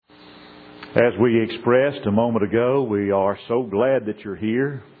As we expressed a moment ago, we are so glad that you're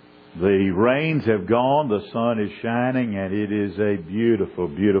here. The rains have gone, the sun is shining, and it is a beautiful,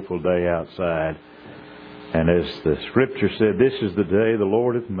 beautiful day outside. And as the Scripture said, this is the day the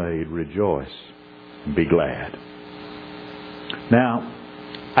Lord hath made. Rejoice and be glad. Now,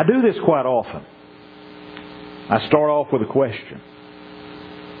 I do this quite often. I start off with a question.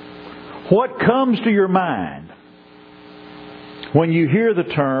 What comes to your mind when you hear the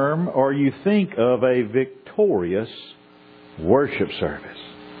term or you think of a victorious worship service?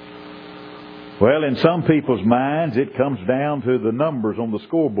 Well, in some people's minds, it comes down to the numbers on the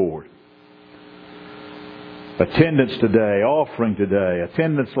scoreboard. Attendance today, offering today,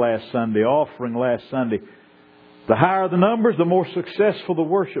 attendance last Sunday, offering last Sunday. The higher the numbers, the more successful the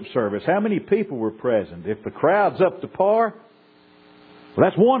worship service. How many people were present? If the crowd's up to par, well,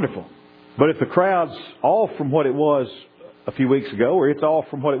 that's wonderful. But if the crowd's off from what it was a few weeks ago, or it's off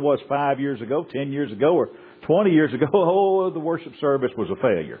from what it was 5 years ago, 10 years ago, or 20 years ago, the worship service was a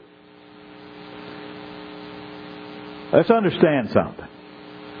failure. Let's understand something.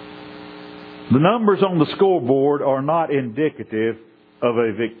 The numbers on the scoreboard are not indicative of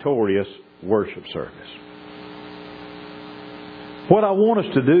a victorious worship service. What I want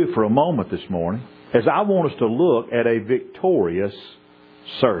us to do for a moment this morning is I want us to look at a victorious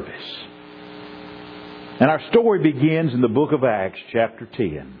service. And our story begins in the book of Acts, chapter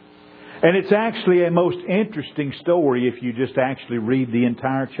 10. And it's actually a most interesting story if you just actually read the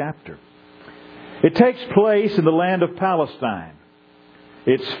entire chapter. It takes place in the land of Palestine.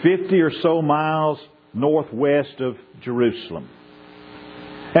 It's 50 or so miles northwest of Jerusalem.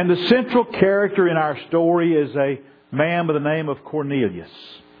 And the central character in our story is a man by the name of Cornelius.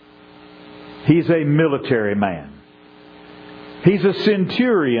 He's a military man. He's a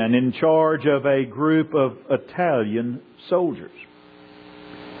centurion in charge of a group of Italian soldiers.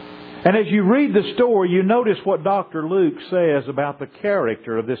 And as you read the story, you notice what Dr. Luke says about the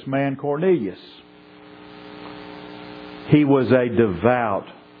character of this man Cornelius. He was a devout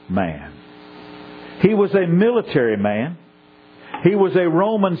man. He was a military man. He was a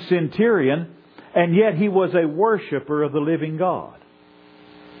Roman centurion, and yet he was a worshiper of the living God.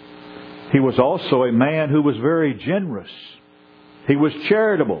 He was also a man who was very generous. He was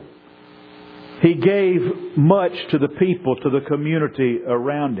charitable. He gave much to the people, to the community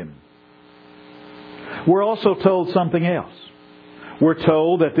around him. We're also told something else. We're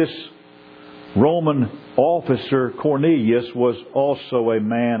told that this Roman officer Cornelius was also a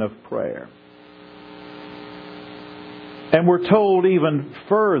man of prayer. And we're told even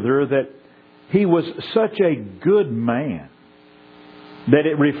further that he was such a good man that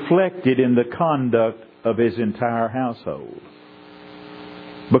it reflected in the conduct of his entire household.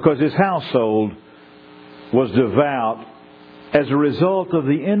 Because his household was devout as a result of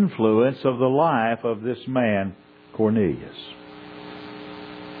the influence of the life of this man, Cornelius.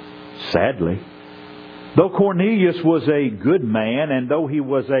 Sadly, though Cornelius was a good man and though he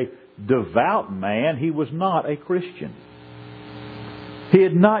was a devout man, he was not a Christian. He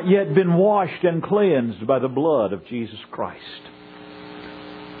had not yet been washed and cleansed by the blood of Jesus Christ.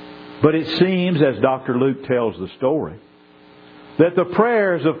 But it seems, as Dr. Luke tells the story, that the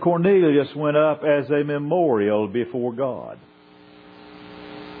prayers of Cornelius went up as a memorial before God.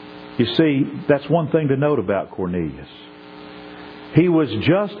 You see, that's one thing to note about Cornelius. He was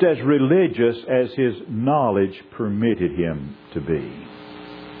just as religious as his knowledge permitted him to be.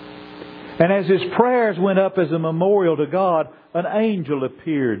 And as his prayers went up as a memorial to God, an angel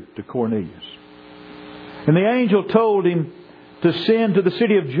appeared to Cornelius. And the angel told him to send to the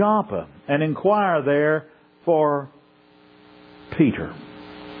city of Joppa and inquire there for Peter.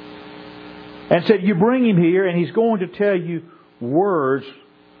 And said, you bring him here and he's going to tell you words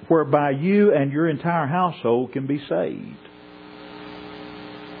whereby you and your entire household can be saved.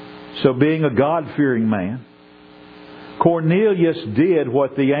 So being a God-fearing man, Cornelius did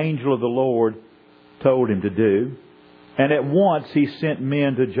what the angel of the Lord told him to do. And at once he sent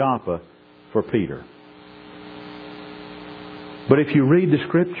men to Joppa for Peter. But if you read the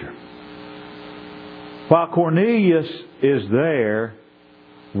Scripture, while Cornelius is there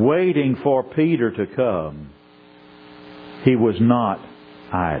waiting for Peter to come, he was not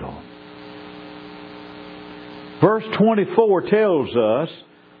idle. Verse 24 tells us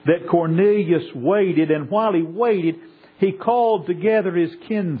that Cornelius waited, and while he waited, he called together his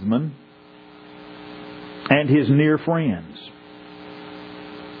kinsmen and his near friends.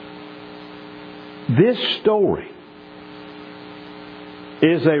 This story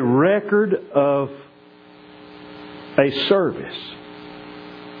is a record of a service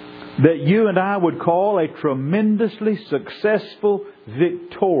that you and I would call a tremendously successful,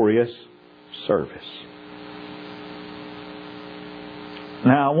 victorious service.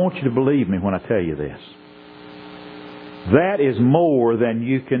 Now, I want you to believe me when I tell you this. That is more than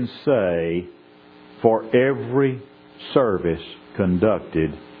you can say for every service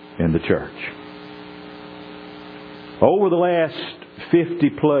conducted in the church. Over the last 50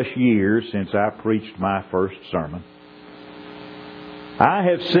 plus years since I preached my first sermon, I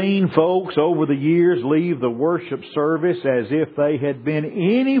have seen folks over the years leave the worship service as if they had been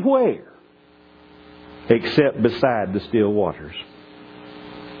anywhere except beside the still waters.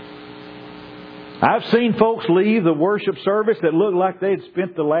 I've seen folks leave the worship service that looked like they'd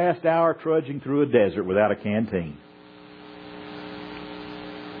spent the last hour trudging through a desert without a canteen.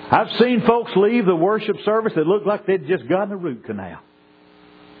 I've seen folks leave the worship service that looked like they'd just gotten a root canal.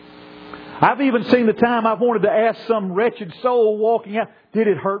 I've even seen the time I've wanted to ask some wretched soul walking out, did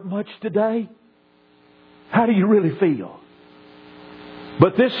it hurt much today? How do you really feel?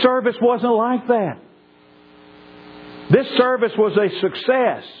 But this service wasn't like that. This service was a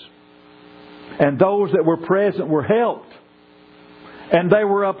success. And those that were present were helped. And they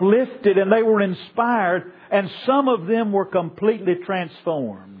were uplifted and they were inspired. And some of them were completely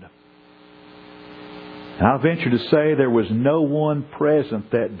transformed. And I venture to say there was no one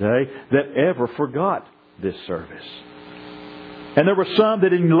present that day that ever forgot this service. And there were some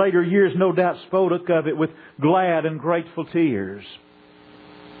that in later years no doubt spoke of it with glad and grateful tears.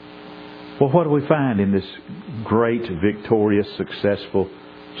 Well, what do we find in this great, victorious, successful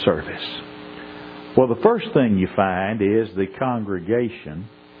service? Well, the first thing you find is the congregation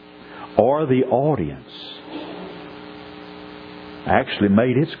or the audience actually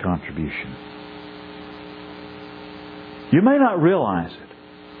made its contribution. You may not realize it,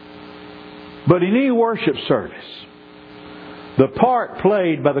 but in any worship service, the part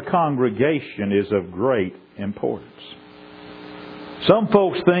played by the congregation is of great importance. Some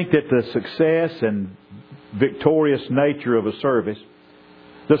folks think that the success and victorious nature of a service,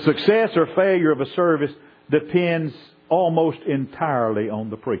 the success or failure of a service, depends almost entirely on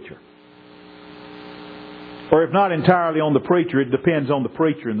the preacher. Or if not entirely on the preacher, it depends on the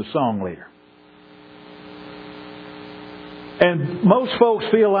preacher and the song leader. And most folks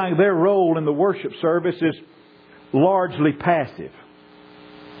feel like their role in the worship service is largely passive.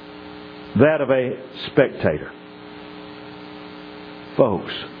 That of a spectator.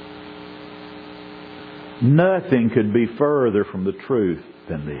 Folks, nothing could be further from the truth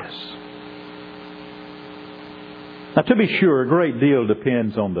than this. Now, to be sure, a great deal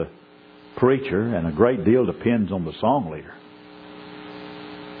depends on the preacher and a great deal depends on the song leader.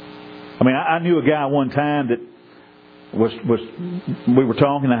 I mean, I knew a guy one time that we were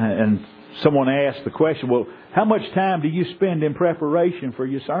talking and someone asked the question, well, how much time do you spend in preparation for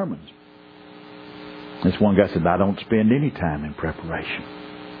your sermons? This one guy said, I don't spend any time in preparation.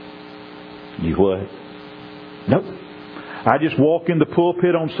 You what? Nope. I just walk in the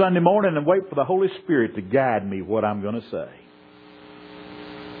pulpit on Sunday morning and wait for the Holy Spirit to guide me what I'm going to say.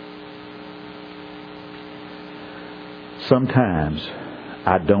 Sometimes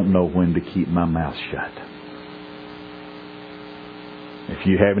I don't know when to keep my mouth shut. If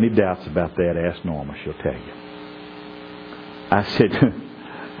you have any doubts about that, ask Norma. She'll tell you. I said,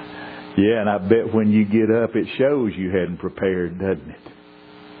 yeah, and I bet when you get up, it shows you hadn't prepared, doesn't it?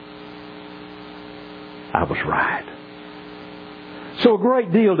 I was right. So a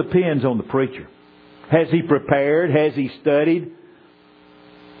great deal depends on the preacher. Has he prepared? Has he studied?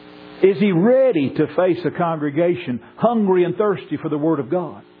 Is he ready to face a congregation hungry and thirsty for the Word of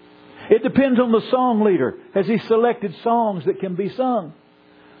God? It depends on the song leader. Has he selected songs that can be sung?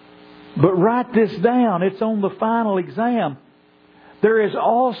 But write this down. It's on the final exam. There is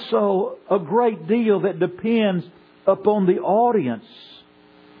also a great deal that depends upon the audience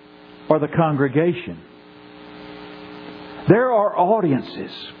or the congregation. There are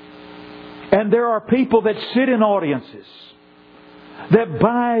audiences. And there are people that sit in audiences that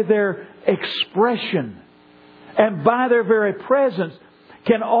by their expression and by their very presence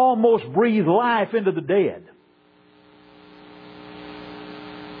can almost breathe life into the dead.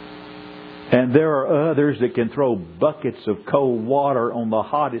 And there are others that can throw buckets of cold water on the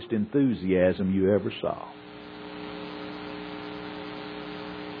hottest enthusiasm you ever saw.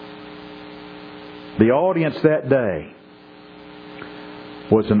 The audience that day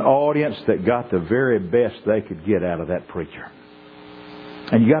was an audience that got the very best they could get out of that preacher.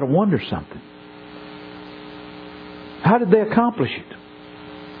 And you got to wonder something. How did they accomplish it?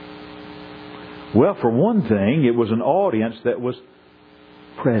 Well, for one thing, it was an audience that was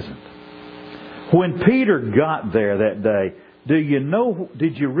present. When Peter got there that day,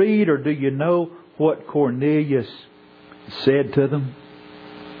 did you read or do you know what Cornelius said to them?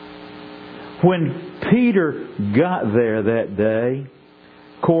 When Peter got there that day,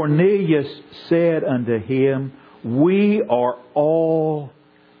 Cornelius said unto him, We are all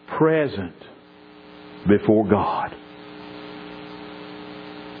present before God.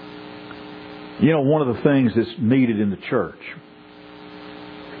 You know, one of the things that's needed in the church,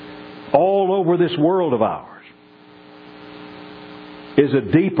 all over this world of ours, is a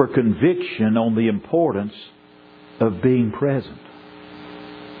deeper conviction on the importance of being present.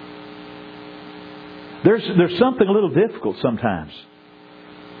 There's something a little difficult sometimes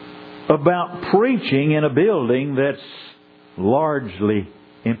about preaching in a building that's largely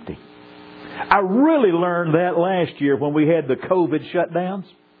empty. I really learned that last year when we had the COVID shutdowns.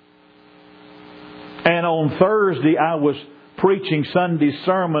 And on Thursday I was preaching Sunday's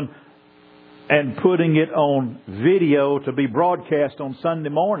sermon and putting it on video to be broadcast on Sunday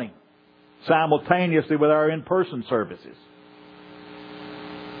morning, simultaneously with our in-person services.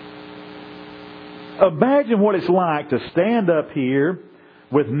 Imagine what it's like to stand up here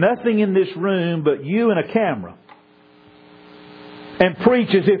with nothing in this room but you and a camera and preach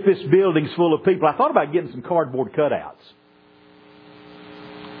as if this building's full of people. I thought about getting some cardboard cutouts.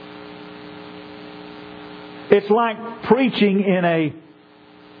 It's like preaching in a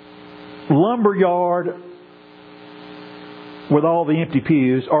lumber yard with all the empty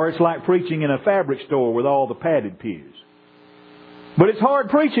pews, or it's like preaching in a fabric store with all the padded pews. But it's hard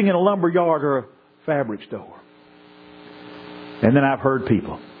preaching in a lumber yard or a fabric store. And then I've heard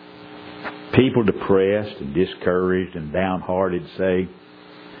people depressed and discouraged and downhearted say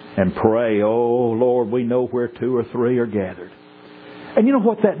and pray, Oh Lord, we know where 2 or 3 are gathered. And you know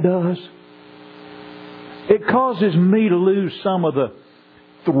what that does? It causes me to lose some of the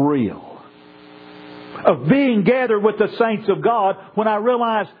thrill of being gathered with the saints of God when I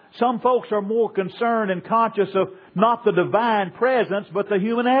realize some folks are more concerned and conscious of not the divine presence but the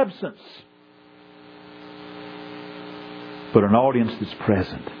human absence. But an audience that's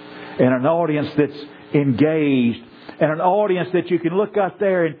present, and an audience that's engaged, and an audience that you can look out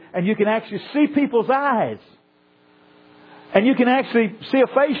there and you can actually see people's eyes. And you can actually see a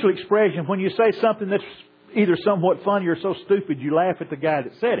facial expression when you say something that's either somewhat funny or so stupid you laugh at the guy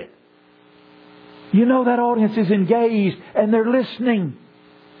that said it. You know that audience is engaged and they're listening.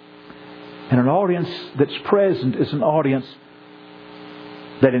 And an audience that's present is an audience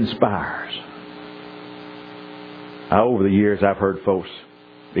that inspires. Over the years I've heard folks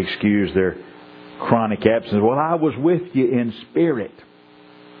excuse their chronic absence. Well, I was with you in spirit.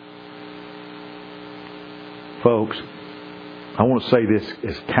 Folks, I want to say this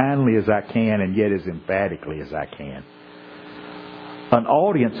as kindly as I can and yet as emphatically as I can. An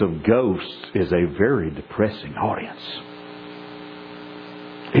audience of ghosts is a very depressing audience.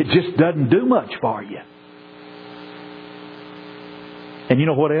 It just doesn't do much for you. And you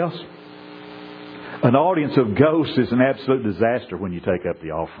know what else? An audience of ghosts is an absolute disaster when you take up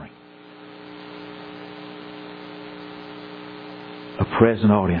the offering. A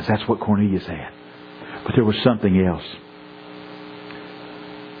present audience. That's what Cornelius had. But there was something else.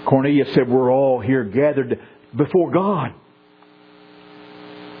 Cornelius said, we're all here gathered before God.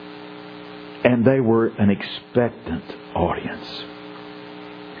 And they were an expectant audience.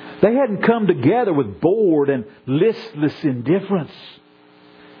 They hadn't come together with bored and listless indifference.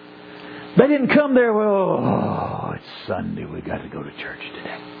 They didn't come there, well, it's Sunday, we've got to go to church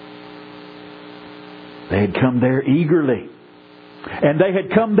today. They had come there eagerly. And they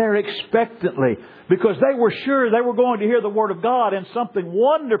had come there expectantly because they were sure they were going to hear the Word of God and something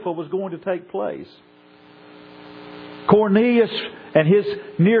wonderful was going to take place. Cornelius and his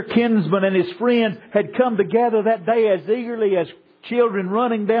near kinsman and his friends had come together that day as eagerly as children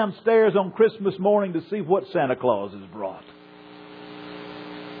running downstairs on Christmas morning to see what Santa Claus has brought.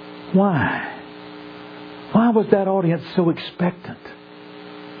 Why? Why was that audience so expectant?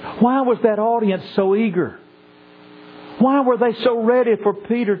 Why was that audience so eager? Why were they so ready for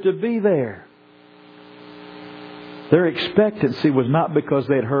Peter to be there? Their expectancy was not because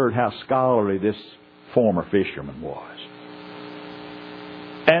they'd heard how scholarly this former fisherman was.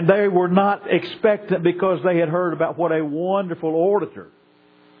 And they were not expectant because they had heard about what a wonderful orator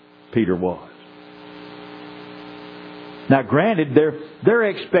Peter was. Now granted, their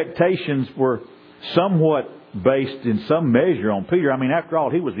expectations were somewhat based in some measure on Peter. I mean, after all,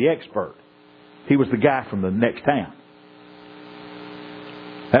 he was the expert. He was the guy from the next town.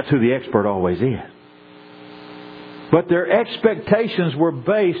 That's who the expert always is. But their expectations were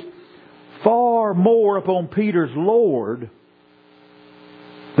based far more upon Peter's Lord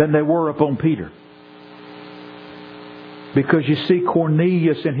than they were upon Peter. Because you see,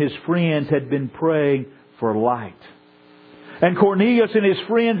 Cornelius and his friends had been praying for light. And Cornelius and his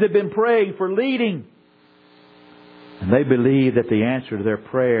friends had been praying for leading. And they believed that the answer to their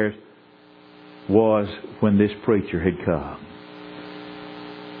prayers was when this preacher had come.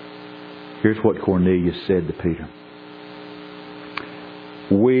 Here's what Cornelius said to Peter.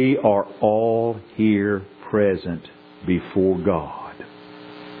 We are all here present before God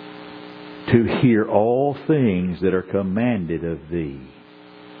to hear all things that are commanded of thee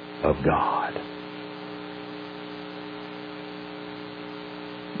of God.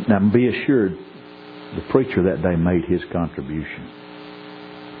 Now be assured, the preacher that day made his contribution.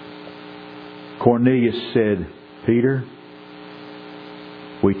 Cornelius said, Peter,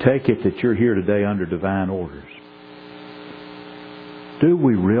 we take it that you're here today under divine orders. Do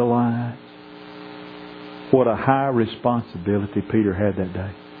we realize what a high responsibility Peter had that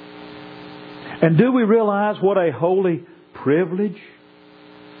day? And do we realize what a holy privilege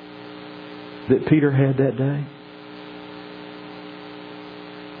that Peter had that day?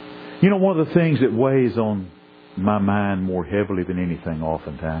 You know, one of the things that weighs on my mind more heavily than anything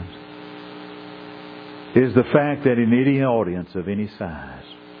oftentimes is the fact that in any audience of any size,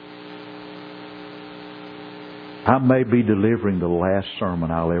 I may be delivering the last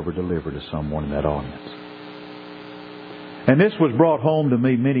sermon I'll ever deliver to someone in that audience. And this was brought home to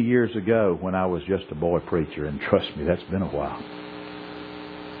me many years ago when I was just a boy preacher, and trust me, that's been a while.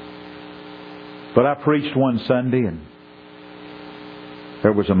 But I preached one Sunday, and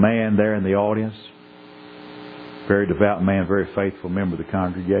there was a man there in the audience, very devout man, very faithful member of the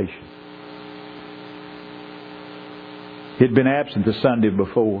congregation. He'd been absent the Sunday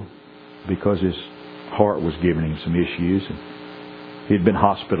before because his heart was giving him some issues, and he'd been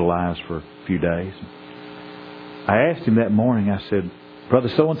hospitalized for a few days. I asked him that morning, I said, Brother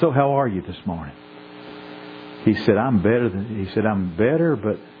so-and-so, how are you this morning? He said, I'm better,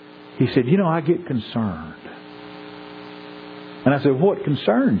 but he said, you know, I get concerned. And I said, what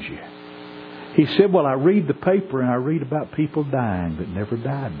concerns you? He said, well, I read the paper and I read about people dying that never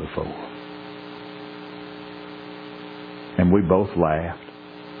died before. And we both laughed.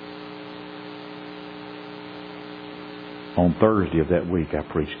 On Thursday of that week, I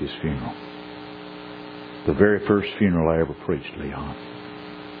preached his funeral. The very first funeral I ever preached, Leon.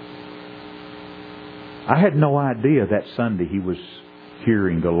 I had no idea that Sunday he was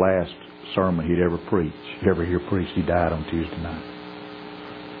hearing the last sermon he'd ever preached. He died on Tuesday night.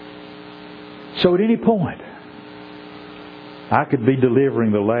 So at any point, I could be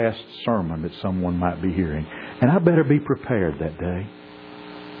delivering the last sermon that someone might be hearing. And I better be prepared that day.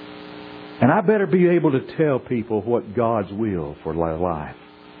 And I better be able to tell people what God's will for their life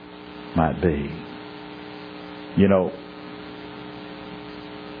might be. You know,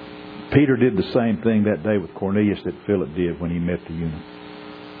 Peter did the same thing that day with Cornelius that Philip did when he met the eunuch.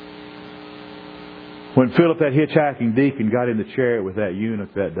 When Philip, that hitchhiking deacon, got in the chariot with that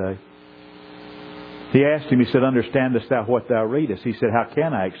eunuch that day, he asked him, he said, understandest thou what thou readest? He said, how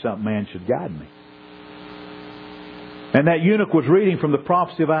can I, except man should guide me? And that eunuch was reading from the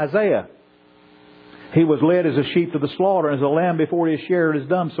prophecy of Isaiah. He was led as a sheep to the slaughter, and as a lamb before his shearer is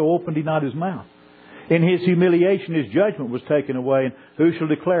dumb, so opened he not his mouth. In his humiliation, his judgment was taken away, and who shall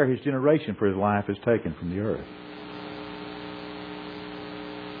declare his generation, for his life is taken from the earth?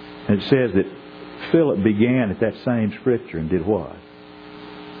 And it says that Philip began at that same scripture and did what?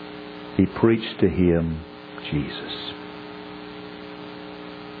 He preached to him Jesus.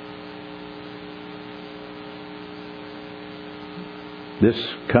 This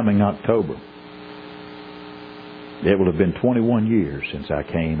coming October, it will have been 21 years since I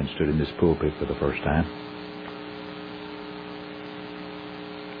came and stood in this pulpit for the first time.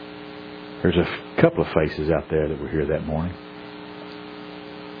 There's a couple of faces out there that were here that morning.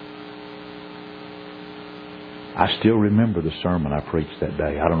 I still remember the sermon I preached that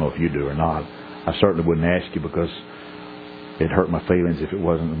day. I don't know if you do or not. I certainly wouldn't ask you because it hurt my feelings if it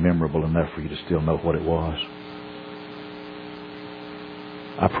wasn't memorable enough for you to still know what it was.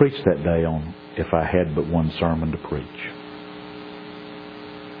 I preached that day on if I had but one sermon to preach.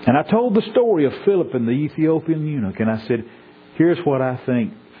 And I told the story of Philip and the Ethiopian eunuch, and I said, here's what I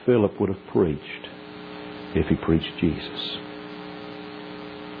think Philip would have preached if he preached Jesus.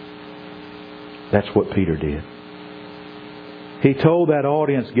 That's what Peter did. He told that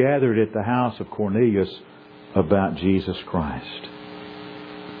audience gathered at the house of Cornelius about Jesus Christ.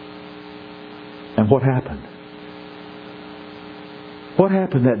 And what happened? What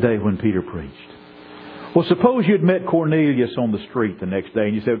happened that day when Peter preached? Well, suppose you'd met Cornelius on the street the next day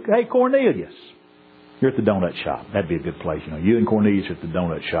and you said, hey, Cornelius, you're at the donut shop. That'd be a good place. You know, you and Cornelius are at the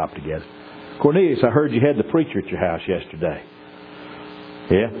donut shop together. Cornelius, I heard you had the preacher at your house yesterday.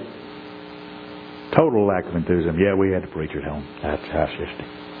 Yeah? Total lack of enthusiasm. Yeah, we had the preacher at home. That's house yesterday.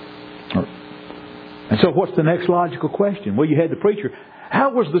 And so what's the next logical question? Well, you had the preacher.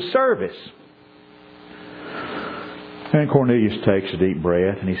 How was the service? And Cornelius takes a deep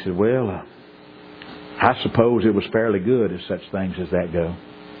breath and he said, well, I suppose it was fairly good as such things as that go.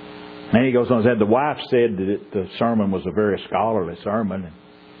 And he goes on and said, the wife said that the sermon was a very scholarly sermon. And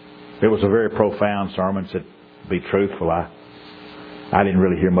it was a very profound sermon. Said, to be truthful, I didn't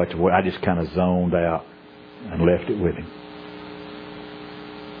really hear much of it. I just kind of zoned out and left it with him.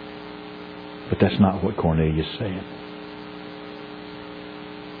 But that's not what Cornelius said.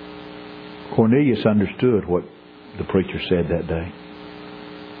 Cornelius understood what the preacher said that day.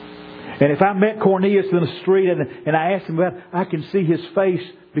 And if I met Cornelius in the street and I asked him about it, I can see his face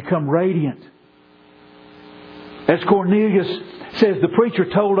become radiant. As Cornelius says, the preacher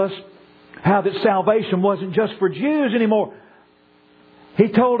told us how that salvation wasn't just for Jews anymore. He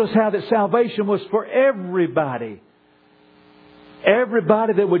told us how that salvation was for everybody.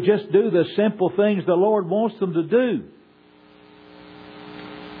 Everybody that would just do the simple things the Lord wants them to do.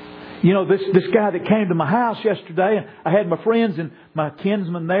 You know, this guy that came to my house yesterday, and I had my friends and my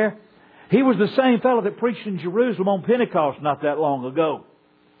kinsmen there. He was the same fellow that preached in Jerusalem on Pentecost not that long ago.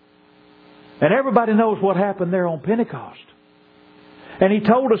 And everybody knows what happened there on Pentecost. And he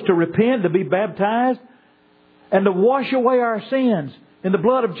told us to repent, to be baptized, and to wash away our sins in the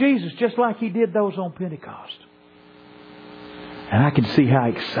blood of Jesus, just like He did those on Pentecost. And I can see how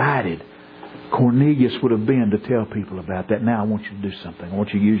excited Cornelius would have been to tell people about that. Now I want you to do something. I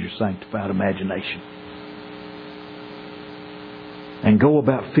want you to use your sanctified imagination. And go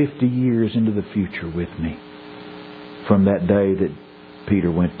about 50 years into the future with me from that day that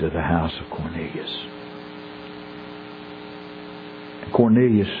Peter went to the house of Cornelius. And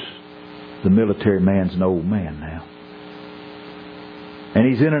Cornelius, the military man's an old man now. And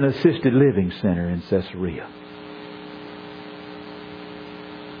he's in an assisted living center in Caesarea.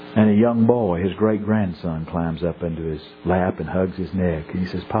 And a young boy, his great-grandson, climbs up into his lap and hugs his neck. And he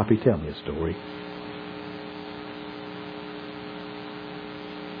says, Poppy, tell me a story.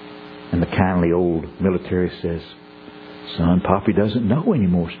 And the kindly old military says, Son, Poppy doesn't know any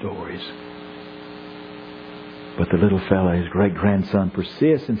more stories. But the little fella, his great-grandson,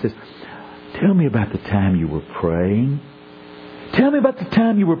 persists and says, Tell me about the time you were praying. Tell me about the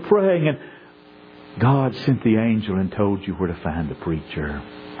time you were praying and God sent the angel and told you where to find the preacher.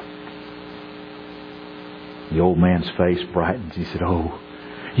 The old man's face brightens. He said, Oh,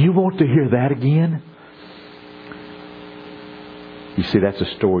 you want to hear that again? You see, that's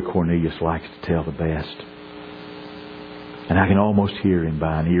a story Cornelius likes to tell the best. And I can almost hear him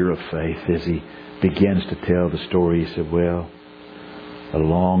by an ear of faith as he begins to tell the story. He said, well, a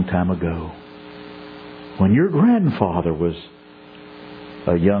long time ago, when your grandfather was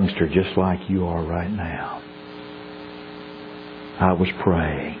a youngster just like you are right now, I was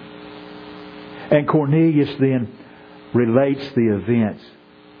praying. And Cornelius then relates the events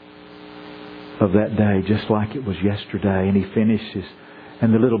of that day just like it was yesterday. And he finishes,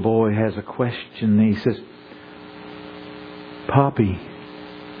 and the little boy has a question. And he says, Poppy,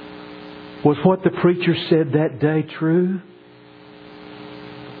 was what the preacher said that day true?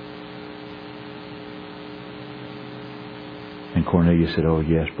 And Cornelius said, Oh,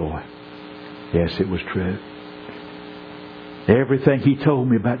 yes, boy. Yes, it was true. Everything he told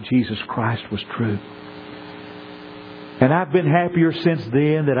me about Jesus Christ was true. And I've been happier since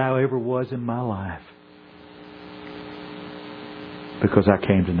then than I ever was in my life. Because I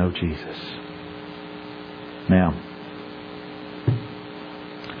came to know Jesus. Now,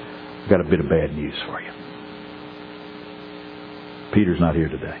 I've got a bit of bad news for you. Peter's not here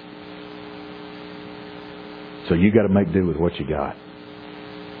today. So you got to make do with what you got.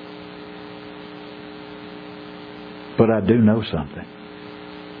 But I do know something.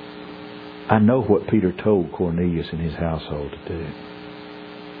 I know what Peter told Cornelius and his household to do.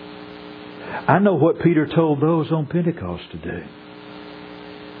 I know what Peter told those on Pentecost to do.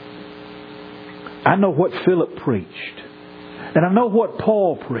 I know what Philip preached. And I know what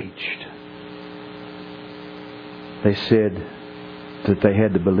Paul preached. They said that they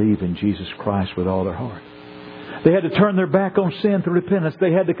had to believe in Jesus Christ with all their heart. They had to turn their back on sin through repentance.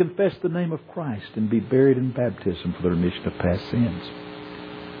 They had to confess the name of Christ and be buried in baptism for the remission of past sins.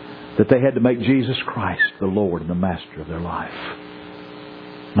 That they had to make Jesus Christ the Lord and the Master of their life.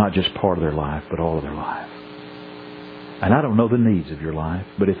 Not just part of their life, but all of their life. And I don't know the needs of your life,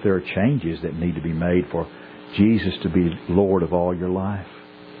 but if there are changes that need to be made for Jesus to be Lord of all your life,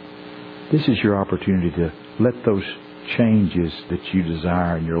 this is your opportunity to let those changes that you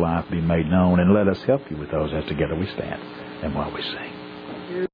desire in your life be made known, and let us help you with those as together we stand and while we sing.